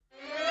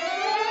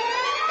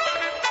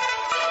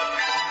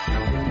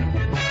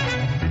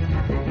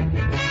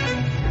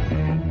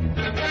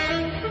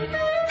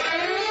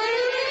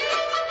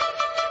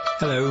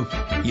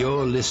Hello,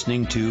 you're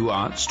listening to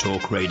Arts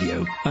Talk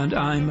Radio, and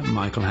I'm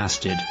Michael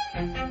Hasted.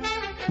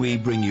 We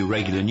bring you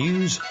regular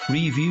news,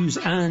 reviews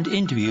and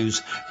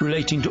interviews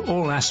relating to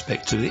all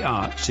aspects of the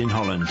arts in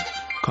Holland,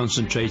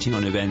 concentrating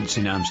on events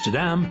in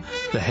Amsterdam,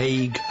 The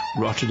Hague,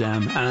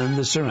 Rotterdam and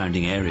the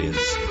surrounding areas.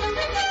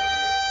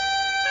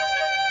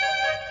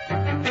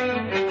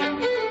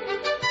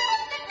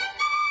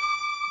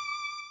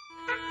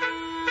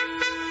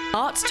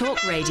 Arts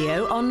Talk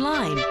Radio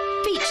Online.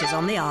 Features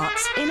on the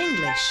arts in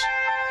English.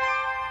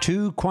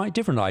 Two quite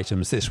different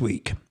items this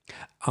week.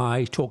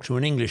 I talked to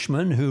an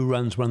Englishman who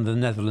runs one of the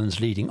Netherlands'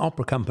 leading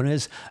opera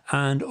companies,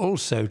 and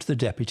also to the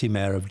Deputy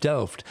Mayor of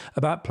Delft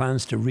about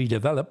plans to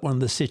redevelop one of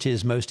the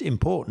city's most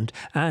important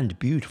and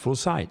beautiful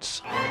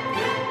sites.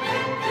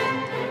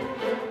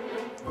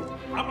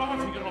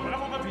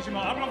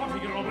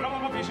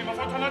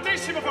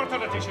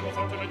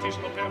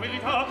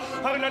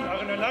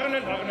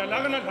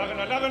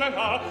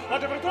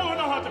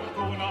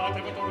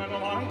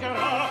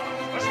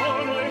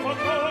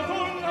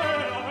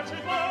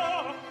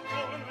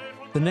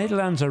 The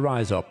Nederlands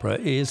Arise Opera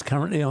is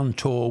currently on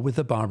tour with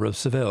the Barber of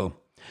Seville.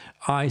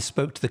 I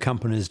spoke to the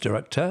company's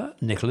director,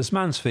 Nicholas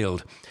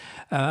Mansfield,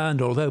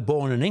 and although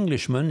born an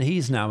Englishman,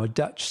 he's now a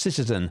Dutch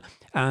citizen,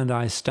 and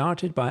I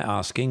started by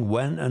asking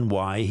when and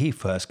why he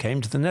first came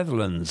to the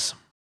Netherlands.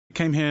 I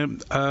came here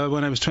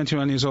when I was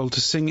 21 years old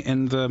to sing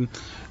in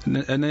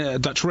a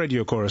Dutch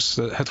radio chorus,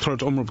 the Het Groot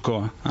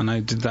Omroepkoor, and I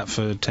did that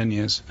for 10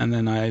 years. And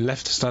then I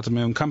left, started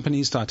my own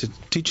company, started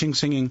teaching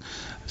singing,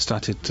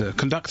 started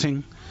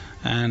conducting,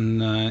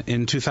 and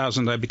in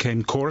 2000 I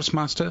became chorus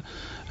master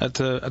at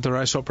the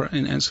Rijs Opera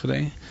in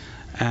Enschede,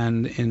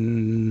 and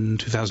in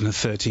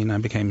 2013 I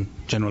became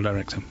general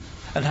director.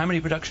 And how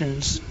many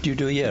productions do you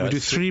do a year? We do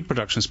 3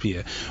 productions per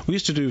year. We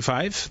used to do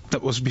 5.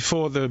 That was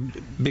before the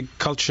big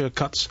culture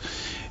cuts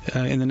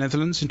in the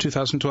Netherlands in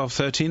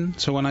 2012-13.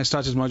 So when I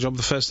started my job,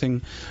 the first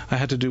thing I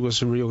had to do was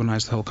to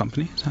reorganize the whole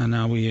company. And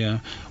now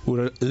we're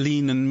a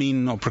lean and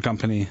mean opera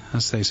company,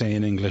 as they say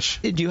in English.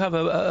 Do you have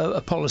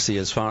a policy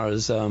as far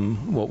as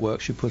what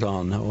works you put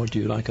on, or do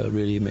you like a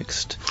really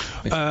mixed?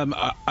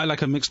 I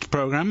like a mixed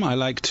program. I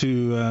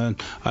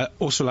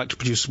also like to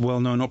produce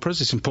well-known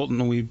operas. It's important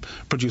that we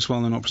produce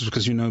well-known operas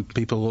because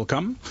people will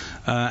come.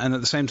 And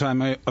at the same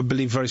time, I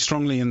believe very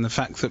strongly in the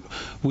fact that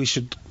we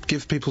should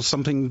give people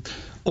something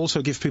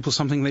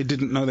they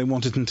didn't know they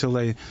wanted until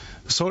they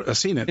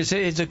seen it.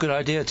 It's a good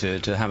idea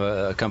to have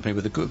a company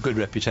with a good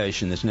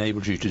reputation that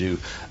enables you to do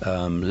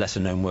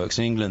lesser known works.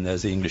 In England,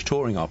 there's the English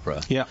Touring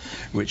Opera,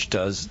 which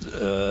does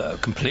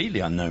completely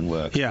unknown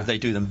work. Yeah. They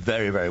do them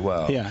very, very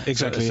well. Yeah,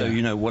 exactly.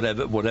 So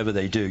whatever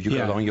they do, you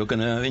go along, you're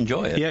going to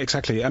enjoy it. Yeah,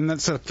 exactly. And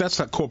that's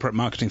that corporate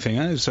marketing thing.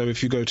 Eh? So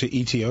if you go to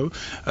ETO,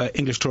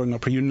 English Touring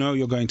Opera,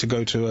 you're going to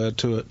go to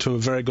a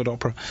very good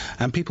opera,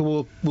 and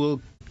people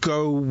will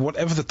go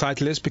whatever the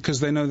title is because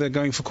they know they're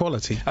going for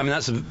quality. I mean,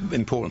 that's an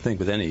important thing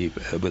with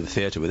a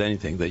theatre, with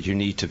anything, that you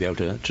need to be able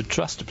to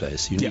trust a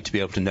place. You need to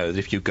be able to know that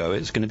if you go,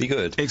 it's going to be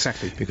good.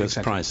 Exactly. Because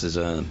prices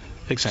are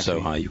so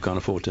high, you can't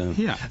afford to.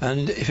 Yeah.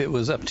 And if it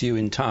was up to you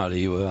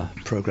entirely, you were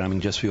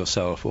programming just for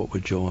yourself, what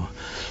would your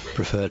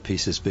preferred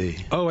pieces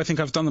be? Oh, I think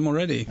I've done them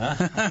already.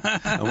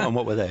 And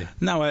what were they?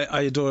 Now,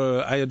 I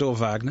adore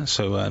Wagner,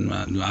 so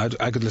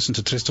I could listen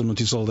to Tristan und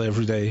Isolde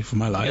every day for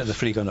my life. Yeah, the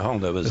Fliegende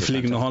Holle was the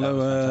Fliegende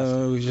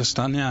Holle we've just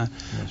done, yeah.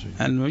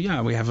 And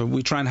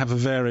we try and have a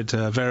varied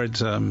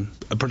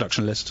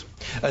production list.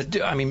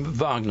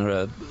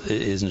 Wagner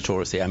is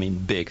notoriously,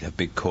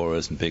 big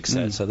chorus and big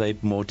sets. Are they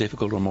more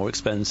difficult or more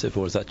expensive,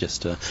 or is that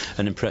just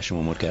an impression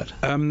one would get?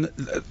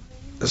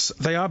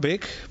 They are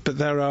big, but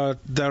there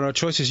are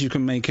choices you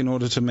can make in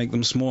order to make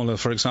them smaller.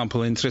 For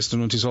example, in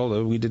Tristan und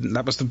Isolde,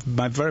 that was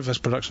my very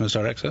first production as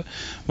director,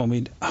 when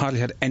we hardly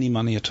had any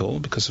money at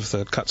all because of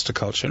the cuts to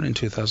culture in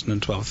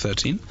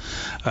 2012-13.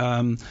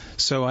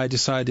 So I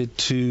decided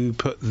to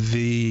put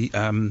the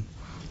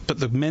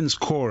men's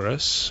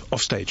chorus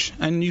off stage,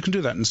 and you can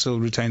do that and still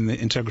retain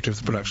the integrity of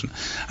the production.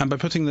 And by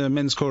putting the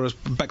men's chorus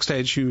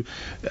backstage, you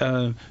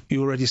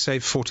already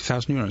save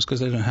 €40,000 because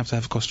they don't have to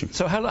have a costume.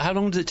 So how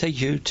long does it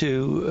take you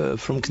to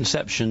from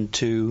conception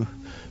to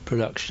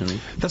production?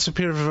 That's a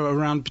period of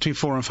around between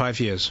 4 and 5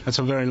 years. That's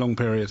a very long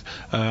period,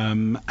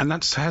 and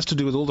that has to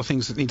do with all the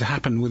things that need to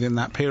happen within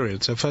that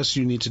period. So first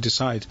you need to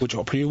decide which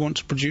opera you want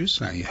to produce.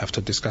 Now you have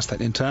to discuss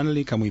that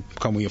internally. Can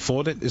we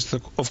afford it? Is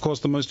of course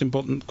the most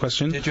important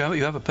question. Did you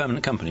have a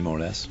permanent company, more or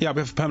less? Yeah,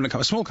 we have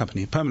a small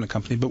company, permanent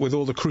company, but with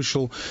all the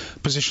crucial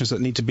positions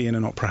that need to be in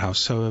an opera house.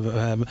 So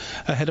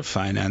a head of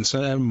finance,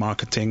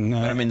 marketing,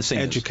 the singers.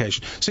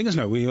 Education. Singers,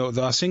 no.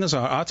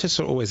 Our artists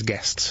are always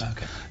guests.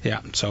 Okay.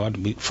 Yeah. So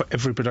for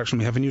every production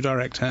we have a new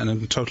director and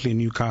a totally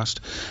new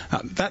cast.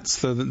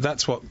 That's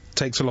what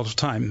takes a lot of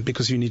time,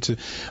 because you need to,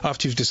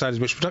 after you've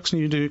decided which production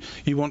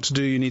you want to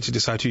do, you need to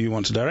decide who you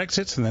want to direct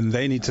it, and then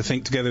they need to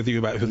think together with you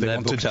about who they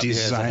want to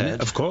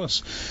design. Of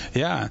course.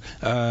 Yeah.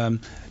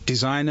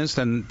 designers,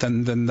 then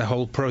the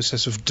whole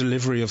process of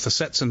delivery of the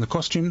sets and the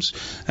costumes,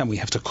 and we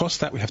have to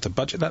cost that, we have to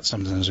budget that,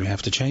 sometimes we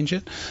have to change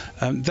it.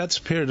 That's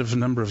a period of a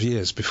number of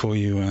years before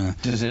you...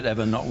 Does it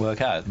ever not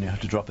work out and you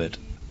have to drop it?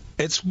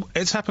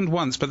 It's happened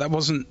once, but that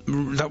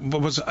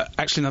was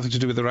actually nothing to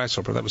do with the Rice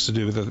Opera. That was to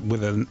do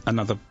with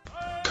another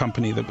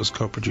company that was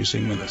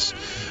co-producing with us.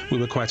 We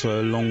were quite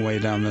a long way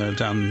down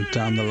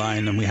the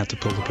line, and we had to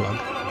pull the plug.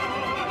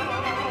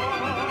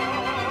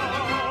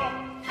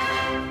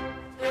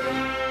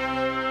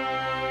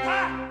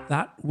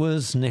 That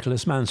was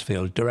Nicholas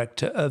Mansfield,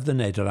 director of the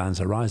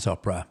Nederlandse Rise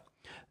Opera.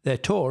 Their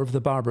tour of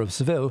the Barber of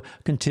Seville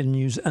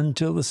continues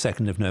until the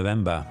 2nd of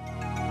November.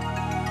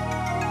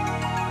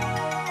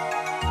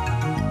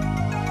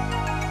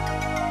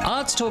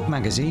 Arts Talk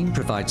magazine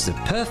provides the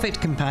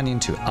perfect companion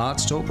to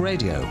Arts Talk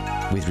Radio,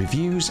 with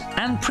reviews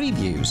and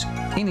previews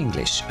in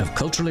English of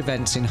cultural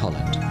events in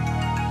Holland.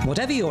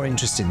 Whatever your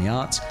interest in the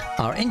arts,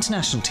 our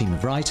international team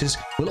of writers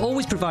will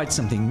always provide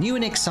something new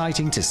and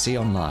exciting to see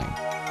online.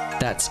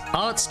 That's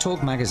Arts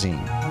Talk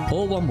Magazine,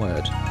 all one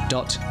word,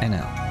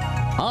 .nl.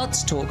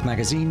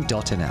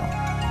 artstalkmagazine.nl.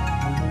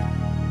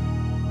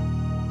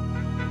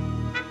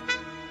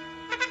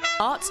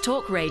 Arts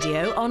Talk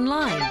Radio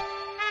online.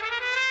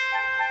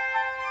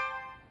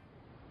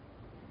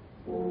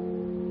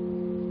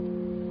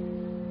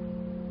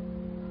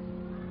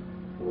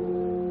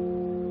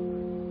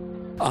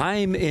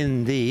 I'm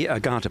in the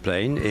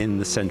Agatha-plein in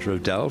the centre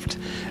of Delft,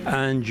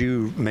 and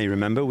you may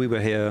remember we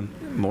were here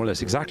more or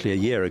less exactly a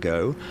year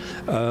ago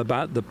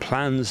about the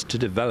plans to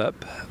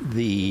develop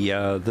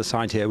the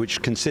site here,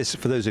 which consists,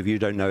 for those of you who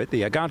don't know it,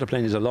 the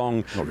Agatha-plein is a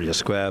long, not really a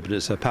square, but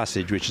it's a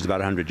passage which is about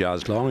 100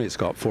 yards long. It's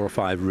got 4 or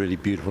 5 really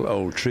beautiful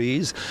old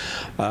trees.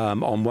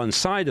 On one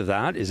side of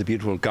that is a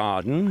beautiful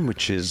garden,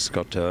 which has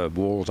got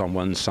walls on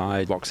one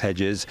side, box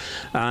hedges,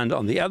 and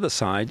on the other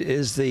side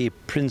is the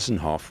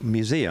Prinsenhof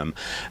Museum.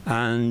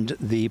 And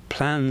the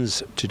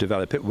plans to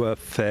develop it were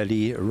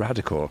fairly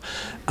radical.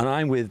 And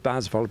I'm with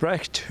Bas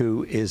Volbrecht,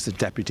 who is the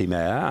Deputy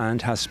Mayor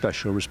and has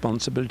special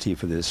responsibility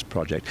for this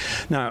project.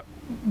 Now,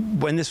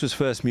 when this was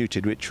first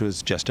mooted, which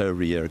was just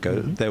over a year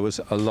ago, there was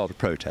a lot of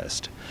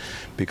protest,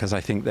 because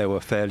I think there were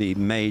fairly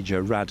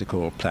major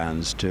radical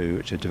plans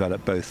to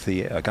develop both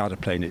the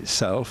Agatha-plein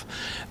itself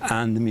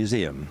and the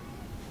museum.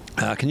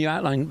 Can you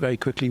outline very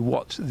quickly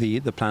what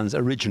the plans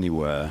originally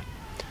were?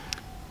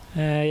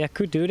 Yeah,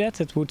 could do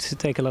that. It would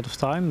take a lot of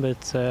time,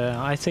 but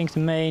I think the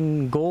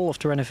main goal of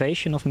the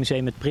renovation of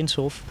Museum at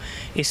Prinsenhof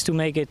is to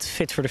make it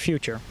fit for the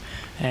future.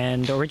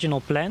 And the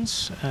original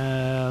plans,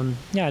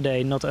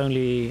 they not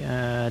only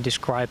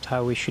described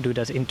how we should do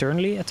that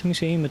internally at the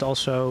museum, but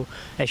also,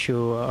 as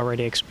you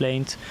already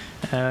explained,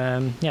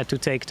 to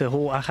take the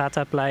whole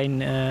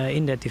Agatha-plein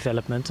in that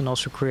development and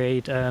also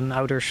create an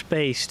outer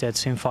space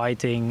that's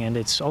inviting and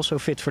it's also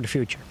fit for the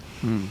future.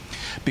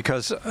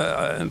 Because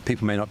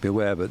people may not be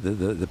aware, but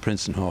the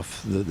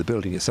Prinsenhof, the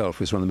building itself,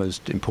 was one of the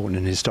most important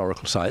and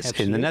historical sites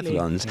in the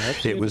Netherlands.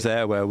 Absolutely. It was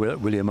there where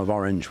William of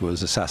Orange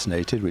was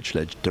assassinated, which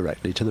led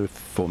directly to the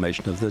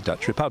formation of the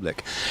Dutch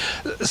Republic.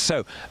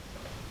 So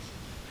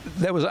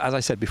there was, as I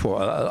said before,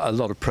 a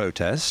lot of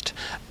protest.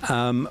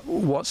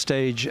 What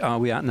stage are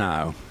we at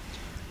now?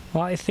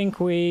 Well, I think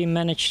we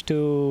managed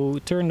to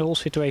turn the whole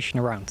situation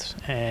around,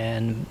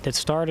 and that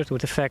started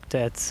with the fact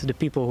that the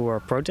people who were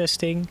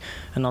protesting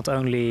and not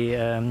only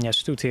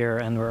stood here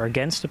and were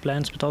against the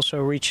plans, but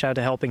also reached out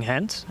a helping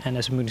hand, and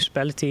as a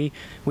municipality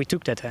we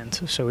took that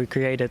hand. So we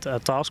created a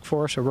task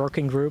force, a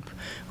working group,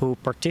 who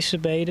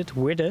participated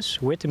with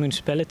us, with the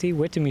municipality,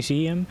 with the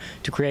museum,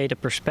 to create a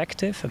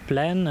perspective, a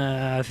plan,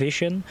 a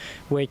vision,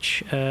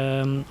 which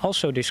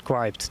also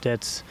described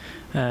that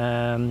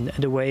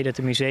the way that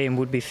the museum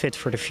would be fit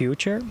for the future.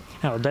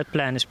 Now, that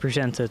plan is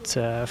presented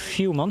a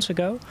few months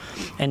ago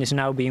and is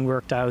now being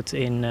worked out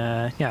in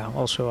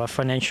also a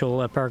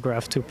financial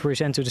paragraph to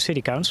present to the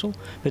City Council.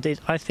 But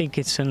I think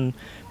it's a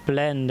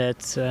plan that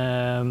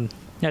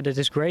that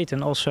is great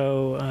and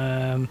also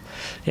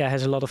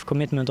has a lot of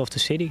commitment of the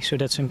city, so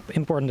that's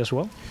important as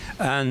well.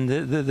 And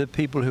the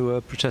people who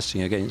are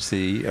protesting against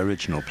the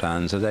original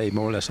plans, are they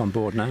more or less on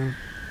board now?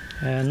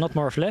 Not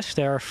more or less,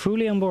 they are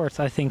fully on board.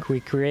 I think we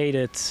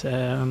created,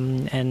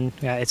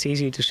 it's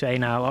easy to say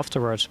now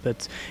afterwards,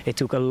 but it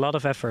took a lot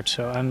of effort.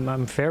 So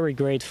I'm very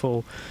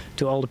grateful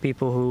to all the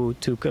people who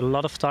took a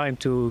lot of time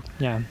to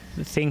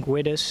think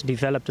with us,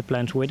 develop the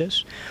plans with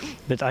us.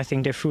 But I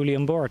think they're fully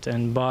on board,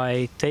 and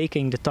by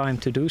taking the time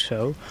to do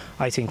so,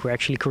 I think we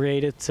actually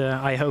created,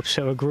 I hope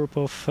so, a group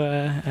of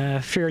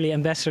Furley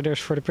ambassadors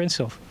for the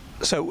Prinsenhof.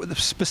 So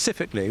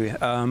specifically,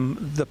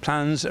 the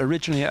plans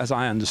originally, as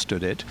I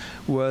understood it,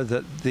 were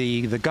that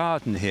the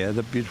garden here,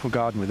 the beautiful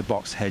garden with the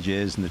box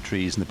hedges and the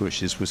trees and the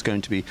bushes, was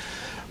going to be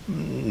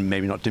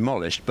maybe not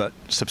demolished, but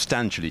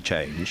substantially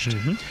changed.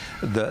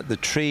 The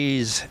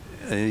trees,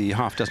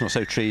 half dozen or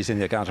so trees in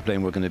the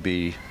Agatha-plein were going to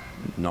be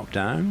knocked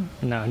down?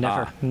 No,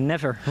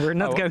 never. We're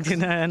not going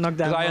to knock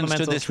down. I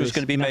understood this was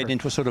going to be never. made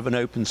into a sort of an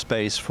open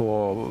space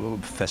for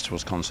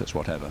festivals, concerts,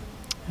 whatever.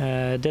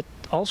 That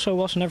also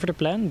was never the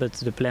plan, but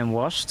the plan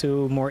was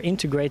to more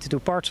integrate the two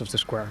parts of the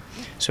square.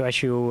 So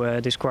as you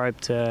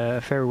described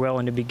very well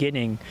in the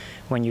beginning,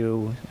 when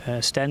you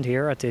stand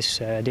here at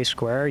this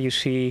square, you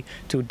see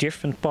two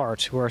different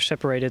parts who are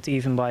separated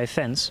even by a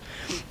fence.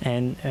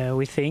 And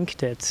we think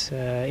that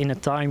in a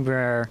time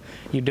where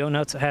you do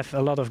not have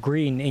a lot of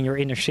green in your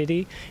inner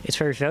city, it's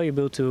very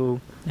valuable to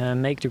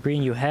make the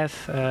green you have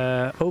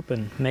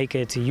open, make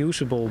it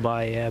usable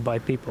by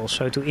people.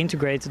 So to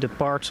integrate the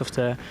parts of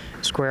the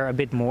square a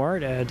bit more,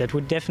 that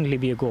would definitely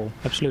be a goal.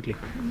 Absolutely.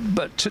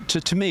 But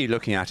to me,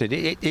 looking at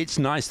it, it's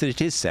nice that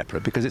it is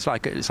separate, because it's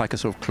like a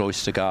sort of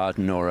cloister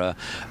garden, or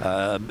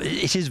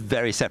it is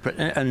very separate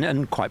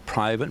and quite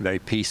private, very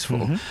peaceful.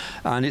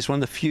 Mm-hmm. And it's one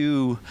of the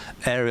few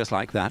areas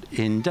like that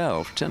in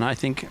Delft. And I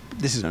think,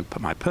 this is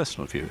my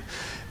personal view,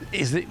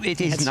 is that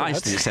it is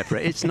nice that it's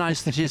separate. It's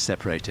nice that it is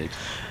separated.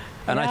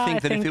 And yeah, I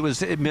think if it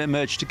was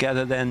merged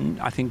together, then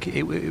I think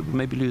it would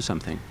maybe lose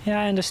something. Yeah,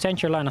 I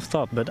understand your line of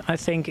thought, but I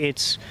think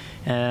it's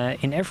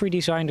in every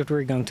design that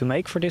we're going to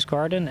make for this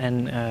garden,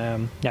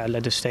 and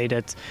let us say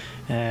that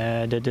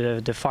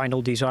the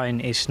final design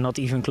is not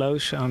even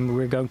close.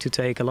 We're going to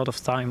take a lot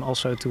of time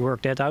also to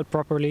work that out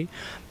properly.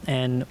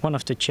 And one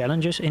of the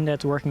challenges in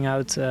that working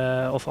out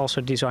of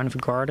also the design of a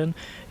garden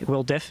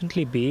will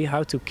definitely be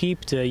how to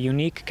keep the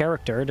unique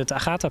character that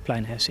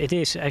Agathaplein has. It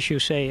is, as you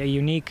say, a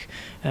unique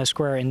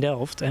square in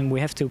Delft, and we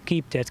have to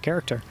keep that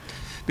character.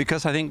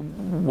 Because I think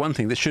one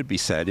thing that should be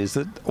said is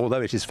that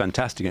although it is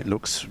fantastic, it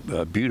looks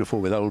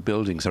beautiful with old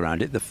buildings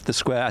around it, the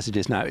square as it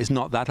is now is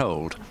not that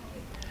old.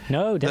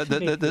 No,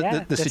 definitely.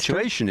 The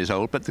situation is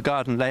old, but the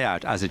garden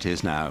layout as it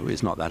is now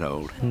is not that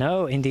old.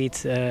 No, indeed,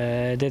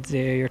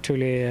 you're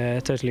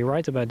totally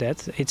right about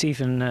that. It's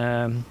even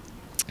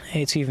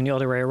the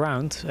other way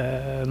around.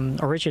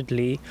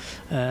 Originally,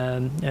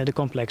 the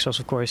complex was,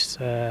 of course,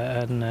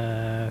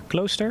 a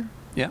cloister.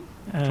 Yeah.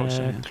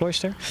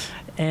 Cloister,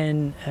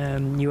 and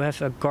you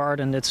have a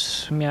garden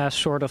that's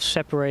sort of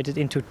separated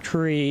into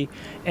three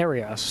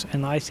areas.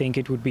 And I think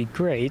it would be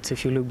great,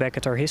 if you look back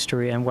at our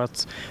history and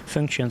what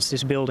functions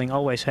this building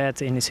always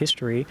had in its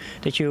history,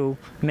 that you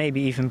maybe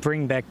even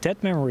bring back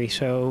that memory.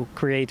 So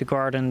create a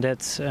garden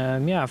that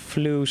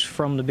flows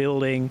from the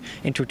building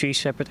into three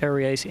separate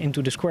areas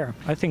into the square.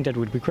 I think that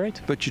would be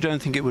great. But you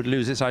don't think it would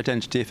lose its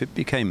identity if it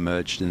became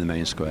merged in the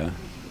main square?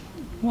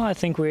 Well, I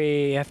think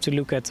we have to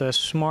look at a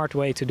smart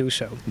way to do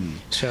so.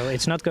 So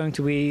it's not going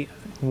to be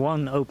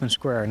one open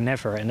square,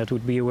 never, and that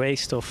would be a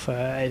waste of,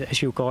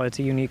 as you call it,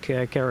 a unique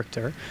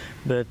character.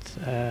 But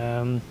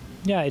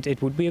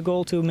it would be a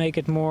goal to make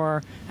it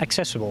more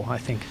accessible, I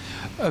think.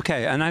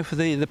 Okay, and now for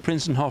the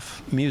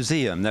Prinsenhof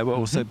Museum, there were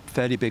also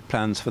fairly big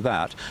plans for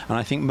that, and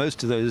I think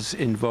most of those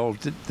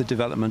involved the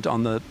development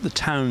on the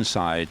town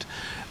side,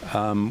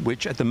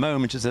 which at the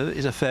moment is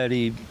a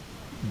fairly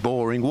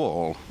boring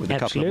wall with a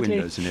couple of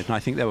windows in it, and I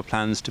think there were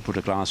plans to put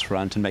a glass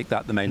front and make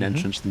that the main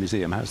entrance to the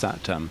museum. How's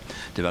that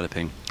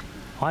developing?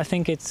 I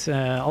think it's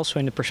also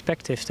in the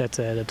perspective that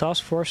the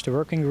task force, the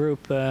working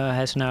group,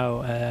 has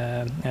now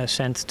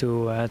sent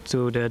to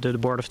the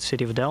board of the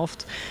city of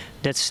Delft.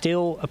 That's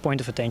still a point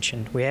of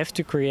attention. We have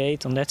to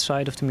create on that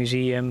side of the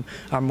museum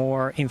a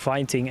more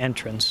inviting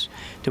entrance.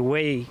 The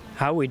way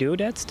how we do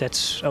that,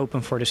 that's open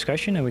for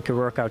discussion, and we can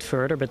work out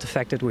further. But the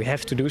fact that we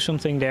have to do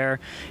something there,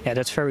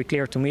 that's very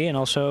clear to me, and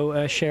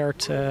also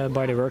shared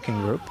by the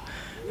working group.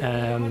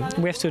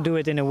 We have to do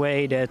it in a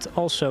way that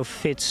also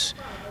fits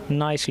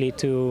nicely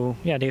to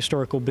the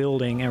historical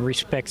building and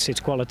respects its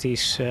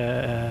qualities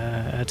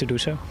to do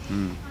so.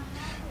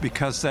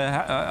 Because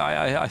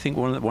I think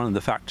one of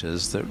the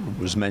factors that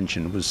was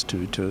mentioned was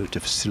to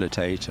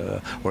facilitate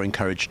or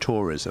encourage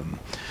tourism.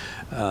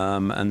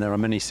 And there are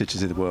many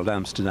cities in the world,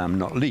 Amsterdam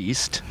not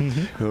least,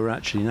 who are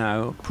actually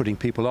now putting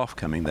people off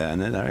coming there,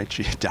 and they're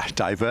actually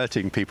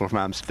diverting people from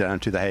Amsterdam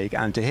to The Hague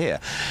and to here.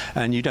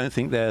 And you don't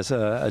think there's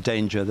a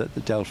danger that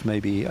the Delft may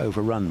be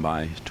overrun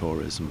by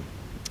tourism?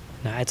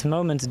 No, at the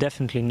moment,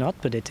 definitely not,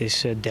 but it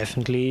is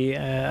definitely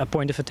a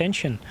point of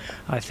attention.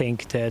 I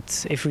think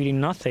that if we do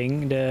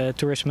nothing, the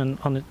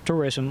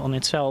tourism on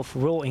itself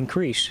will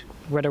increase,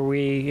 whether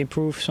we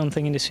improve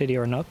something in the city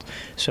or not.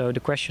 So the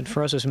question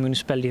for us as a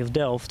municipality of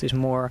Delft is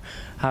more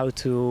how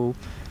to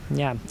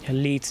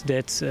lead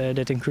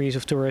that increase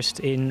of tourists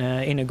in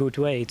a good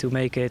way, to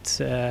make it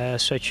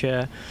such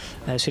a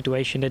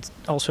situation that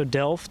also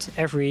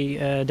every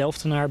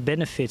Delftenaar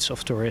benefits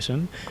of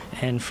tourism.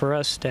 And for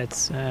us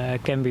that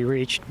can be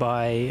reached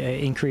by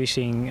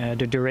increasing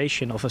the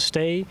duration of a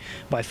stay,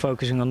 by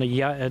focusing on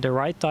the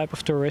right type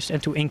of tourist,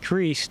 and to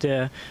increase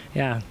to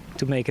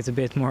make it a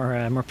bit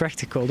more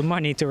practical, the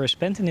money tourists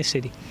spend in this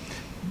city.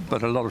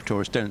 But a lot of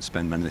tourists don't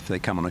spend money. If they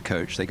come on a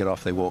coach, they get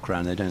off, they walk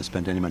around, they don't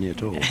spend any money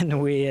at all.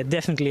 And we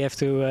definitely have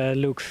to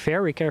look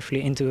very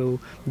carefully into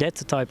that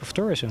type of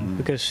tourism,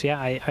 because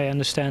I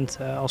understand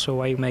also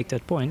why you make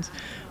that point.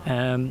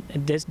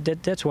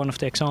 That's one of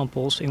the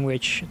examples in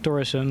which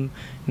tourism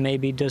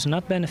maybe does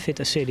not benefit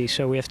a city.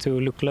 So we have to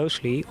look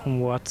closely on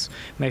what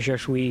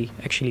measures we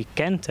actually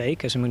can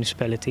take as a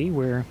municipality.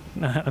 We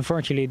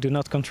unfortunately do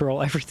not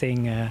control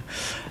everything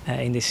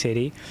in this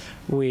city.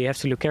 We have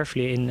to look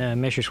carefully in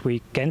measures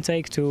we can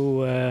take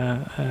to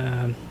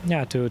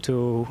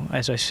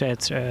as I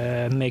said,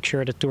 make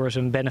sure that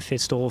tourism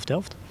benefits the whole of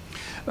Delft.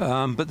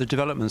 But the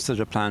developments that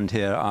are planned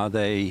here, are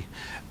they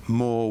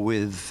more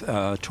with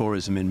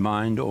tourism in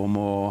mind or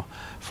more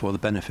for the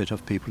benefit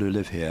of people who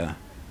live here?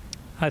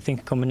 I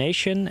think a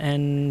combination,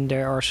 and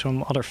there are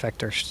some other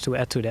factors to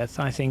add to that.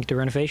 I think the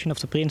renovation of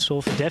the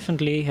Prinsenhof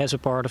definitely has a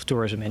part of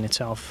tourism in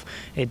itself.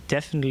 It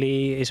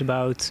definitely is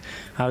about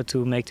how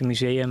to make the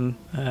museum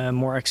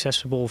more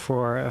accessible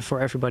for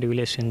everybody who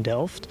lives in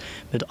Delft,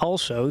 but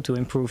also to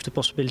improve the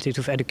possibilities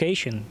of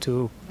education,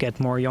 to get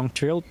more young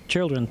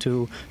children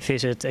to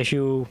visit, as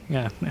you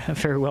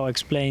very well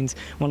explained,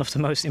 one of the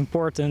most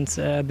important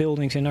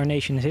buildings in our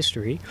nation's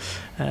history,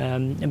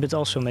 but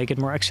also make it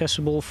more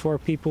accessible for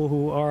people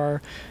who are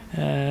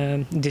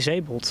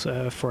disabled,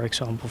 for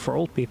example, for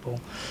old people.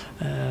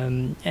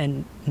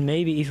 And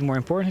maybe even more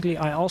importantly,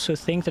 I also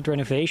think that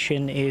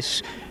renovation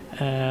is,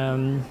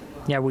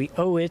 we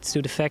owe it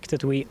to the fact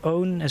that we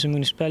own, as a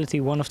municipality,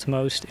 one of the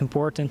most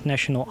important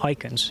national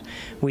icons.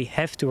 We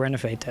have to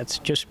renovate that,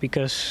 just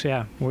because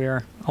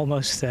we're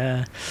almost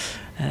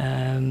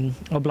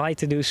obliged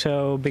to do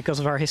so because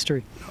of our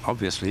history.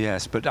 Obviously,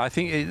 yes, but I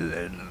think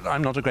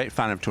I'm not a great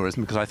fan of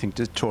tourism, because I think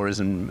that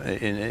tourism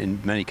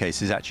in many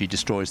cases actually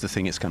destroys the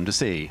thing it's come to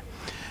see.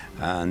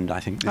 And I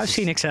think I've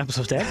seen examples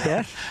of that,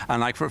 yeah. And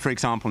like for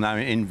example, now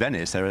in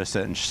Venice, there are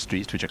certain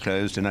streets which are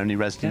closed and only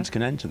residents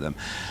can enter them.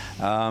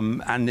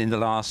 And in the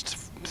last,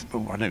 I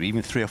don't know,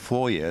 even 3 or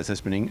 4 years,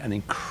 there's been an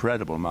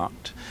incredible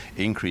marked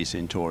increase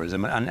in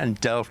tourism. And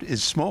Delft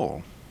is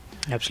small.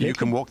 Absolutely. You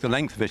can walk the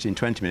length of it in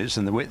 20 minutes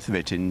and the width of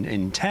it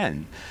in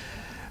 10.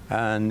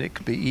 And it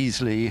could be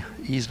easily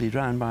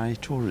drowned by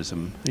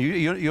tourism.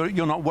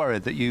 You're not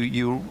worried that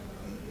you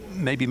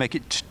maybe make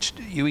it,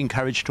 you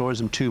encourage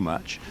tourism too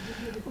much,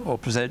 or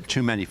present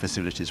too many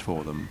facilities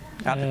for them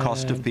at the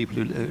cost of people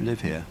who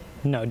live here?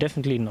 No,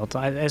 definitely not.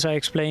 As I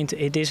explained,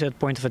 it is a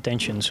point of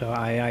attention, so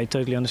I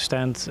totally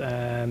understand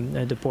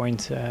the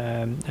point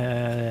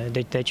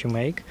that you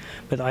make.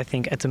 But I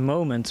think at the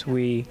moment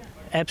we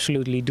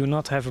absolutely do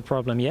not have a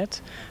problem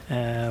yet,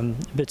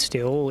 but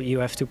still you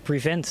have to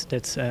prevent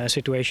that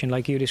situation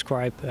like you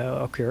describe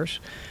occurs.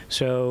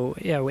 So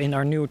in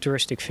our new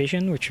touristic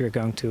vision, which we're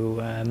going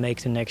to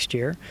make the next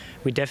year,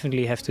 we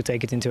definitely have to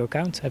take it into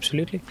account,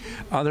 absolutely.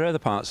 Are there other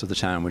parts of the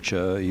town which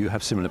you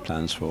have similar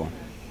plans for?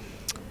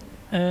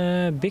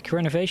 Big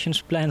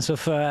renovations plans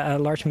of a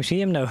large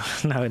museum? No.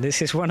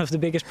 This is one of the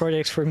biggest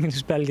projects for the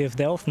municipality of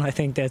Delft, and I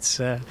think that's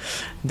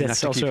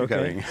also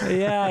okay.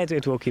 Yeah,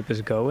 it will keep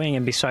us going.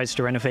 And besides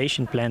the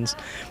renovation plans,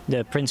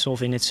 the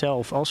Prinsenhof in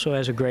itself also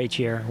has a great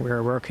year.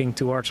 We're working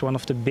towards one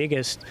of the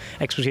biggest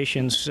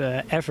expositions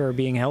ever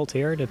being held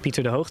here, the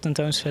Pieter de Hoog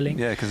tentoonstelling.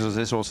 Yeah, because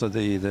there's also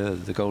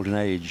the Golden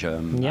Age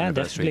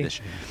anniversary this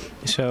year.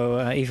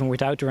 So even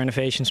without the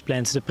renovations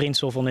plans, the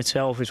Prinsenhof on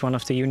itself is one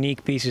of the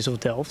unique pieces of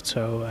Delft.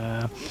 So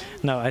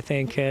no, I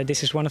think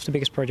this is one of the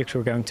biggest projects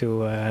we're going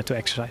to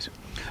exercise.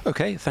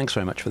 Okay, thanks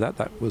very much for that.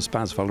 That was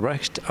Bas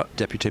Vollebrecht,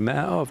 Deputy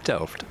Mayor of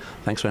Delft.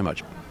 Thanks very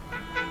much.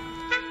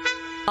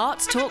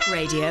 Arts Talk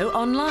Radio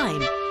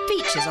online.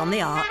 Features on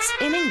the arts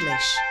in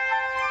English.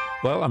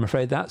 Well, I'm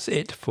afraid that's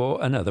it for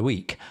another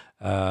week.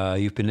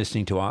 You've been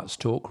listening to Arts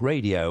Talk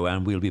Radio,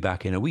 and we'll be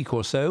back in a week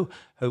or so,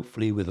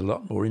 hopefully with a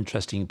lot more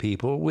interesting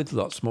people, with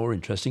lots more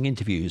interesting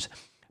interviews.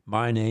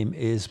 My name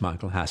is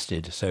Michael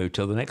Hasted, so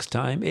till the next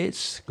time,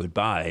 it's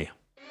goodbye.